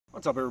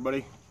What's up,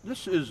 everybody?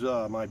 This is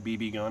my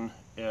BB gun.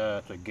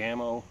 It's a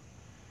Gammo.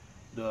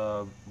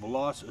 The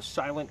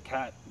Silent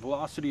Cat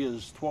velocity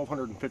is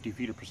 1,250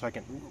 feet per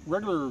second.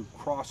 Regular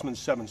Crosman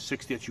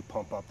 760 that you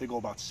pump up, they go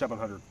about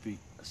 700 feet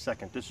a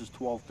second. This is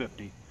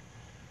 1,250,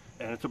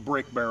 and it's a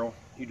break barrel.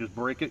 You just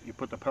break it, you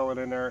put the pellet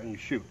in there, and you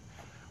shoot.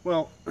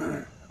 Well,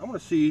 I'm going to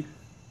see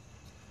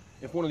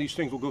if one of these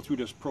things will go through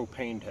this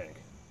propane tank.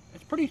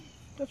 That's pretty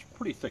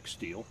thick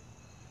steel.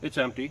 It's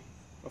empty,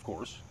 of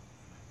course.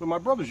 But my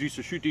brothers used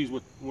to shoot these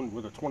with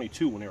a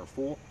 22 when they were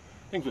full.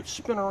 Things would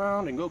spin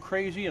around and go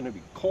crazy, and it'd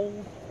be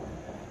cold.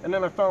 And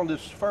then I found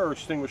this fire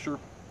extinguisher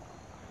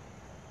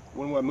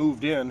when I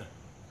moved in.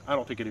 I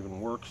don't think it even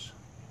works.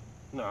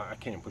 No, I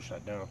can't even push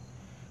that down.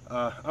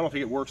 I don't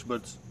think it works, but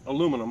it's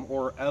aluminum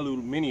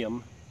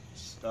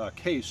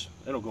case.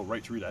 It'll go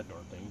right through that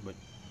darn thing. But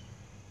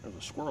there's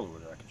a squirrel over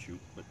there I could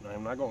shoot, but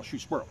I'm not going to shoot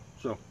squirrel.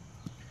 So,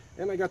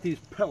 and I got these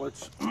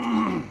pellets.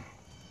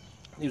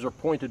 These are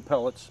pointed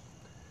pellets.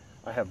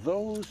 I have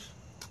those.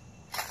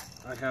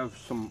 I have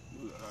some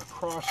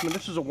Crosman.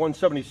 This is a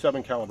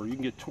 177 caliber. You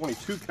can get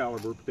 22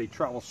 caliber, but they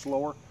travel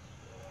slower.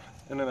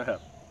 And then I have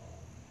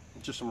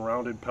just some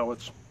rounded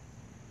pellets.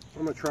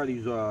 I'm going to try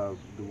these the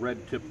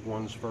red tipped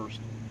ones first.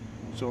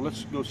 So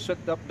let's go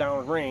set up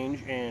down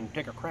range and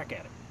take a crack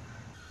at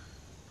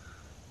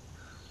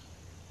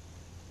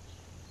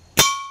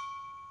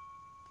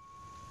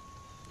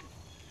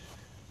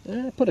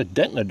it. I put a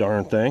dent in the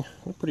darn thing.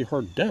 A pretty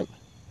hard dent.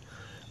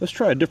 Let's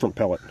try a different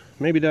pellet.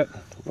 Maybe that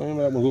one's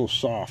a little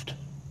soft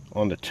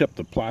on the tip,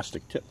 the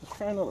plastic tip. Let's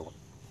try another one.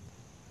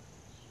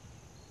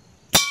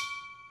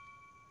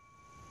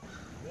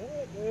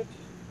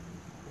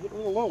 It's a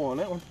little low on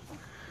that one.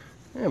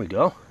 There we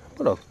go.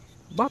 Put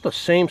about the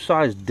same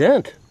size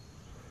dent.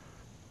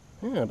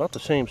 Yeah, about the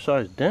same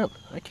size dent.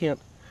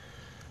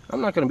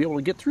 I'm not going to be able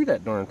to get through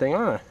that darn thing,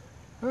 are I?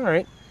 All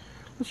right.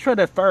 Let's try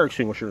that fire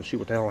extinguisher and see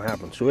what the hell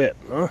happens to it,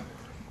 huh?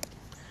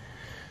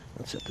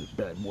 Let's set this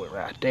bad boy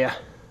right there.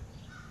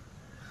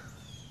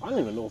 I don't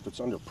even know if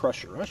it's under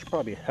pressure. I should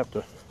probably have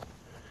to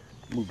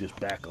move this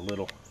back a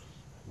little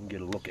and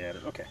get a look at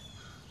it. Okay.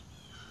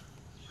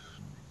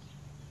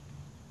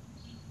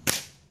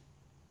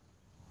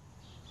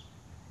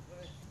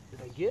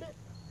 Did I get it?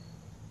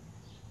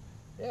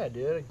 Yeah, I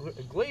did.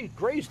 I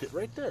grazed it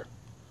right there.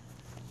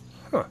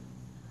 Huh.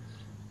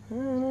 I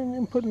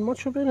didn't put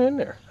much of it in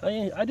there.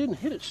 I didn't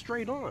hit it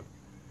straight on.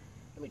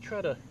 Let me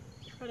try that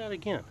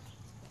again.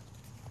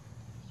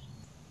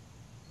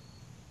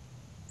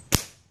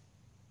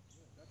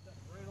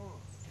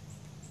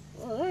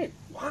 All right,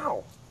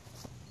 wow,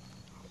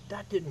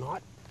 that did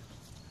not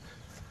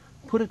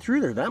put it through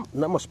there. That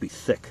must be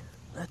thick.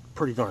 That's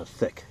pretty darn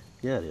thick.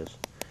 Yeah, it is.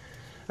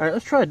 All right,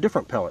 let's try a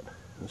different pellet.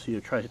 Let's see,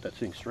 try to hit that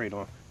thing straight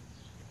on.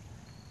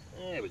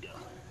 There we go.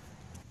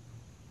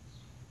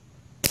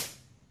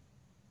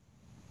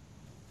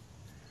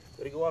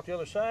 Did it go off the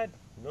other side?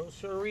 No,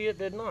 sirree, it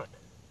did not.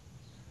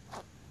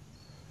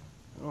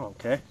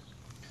 Okay.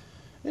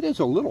 It is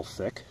a little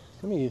thick.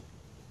 It's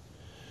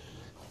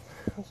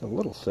a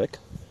little thick.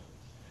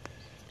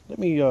 Let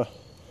me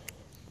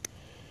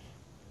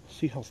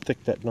see how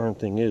thick that darn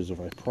thing is if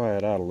I pry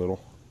it out a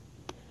little.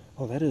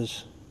 Oh, that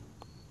is...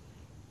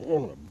 I'm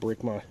going to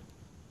break my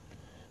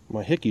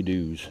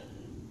hickey-doos.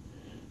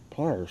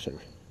 Pliers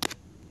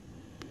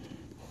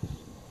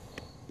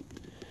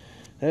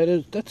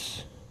there.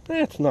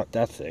 That's not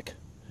that thick.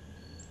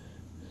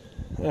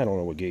 I don't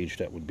know what gauge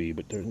that would be,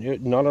 but they're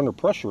not under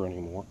pressure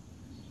anymore.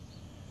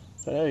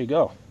 So there you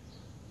go.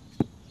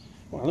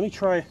 Well, let me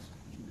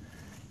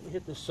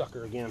hit this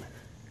sucker again.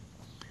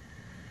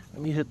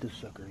 Let me hit this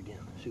sucker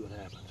again. See what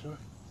happens, huh?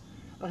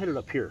 I'll hit it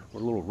up here.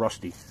 We're a little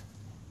rusty.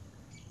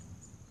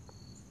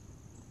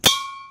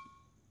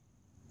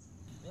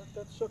 Got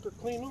that sucker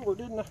clean over,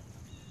 didn't I?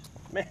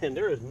 Man,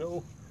 there is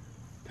no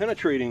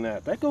penetrating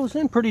that. That goes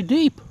in pretty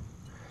deep.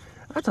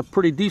 That's a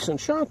pretty decent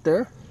shot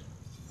there.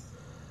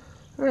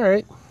 All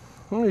right,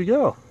 there you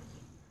go.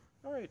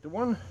 All right, the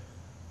one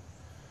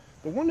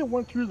that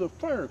went through the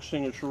fire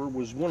extinguisher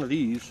was one of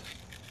these.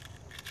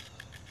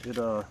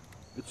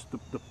 It's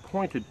the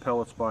pointed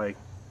pellets by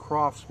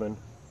Crosman.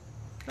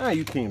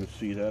 You can't even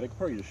see that. I could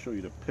probably just show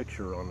you the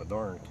picture on the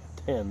darn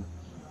tin.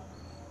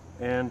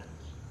 And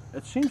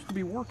it seems to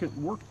be went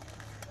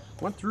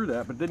through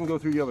that, but didn't go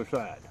through the other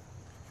side.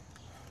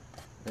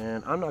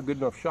 And I'm not a good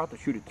enough shot to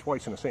shoot it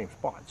twice in the same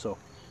spot. So,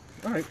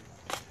 all right.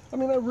 I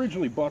mean, I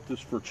originally bought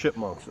this for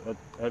chipmunks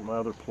at my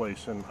other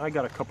place, and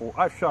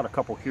I've shot a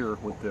couple here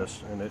with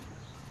this, and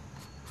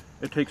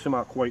it takes them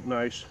out quite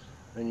nice.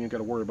 And you got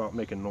to worry about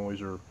making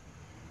noise or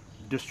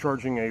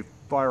discharging a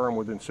firearm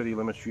within city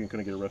limits. You ain't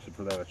going to get arrested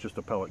for that. It's just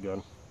a pellet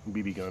gun,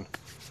 BB gun.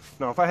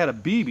 Now, if I had a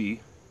BB,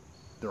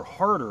 they're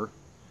harder.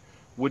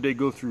 Would they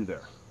go through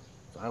there?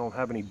 I don't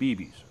have any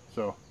BBs,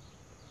 so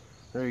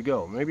there you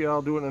go. Maybe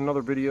I'll do it in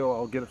another video.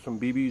 I'll get some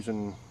BBs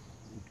and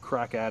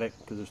crack at it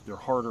because they're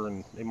harder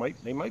and they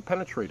might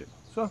penetrate it.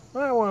 So,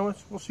 well,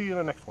 we'll see you in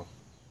the next one.